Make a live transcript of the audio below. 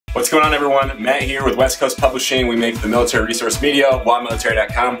What's going on, everyone? Matt here with West Coast Publishing. We make the military resource media,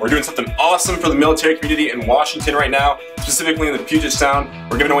 wamilitary.com. We're doing something awesome for the military community in Washington right now, specifically in the Puget Sound.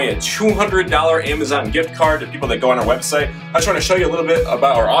 We're giving away a $200 Amazon gift card to people that go on our website. I just want to show you a little bit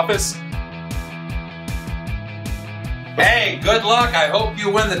about our office. Hey, good luck. I hope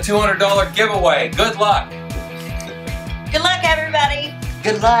you win the $200 giveaway. Good luck. Good luck, everybody.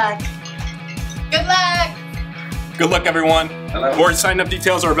 Good luck. Good luck. Good luck, everyone. Hello. More sign-up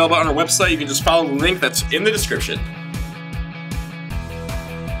details are available on our website. You can just follow the link that's in the description.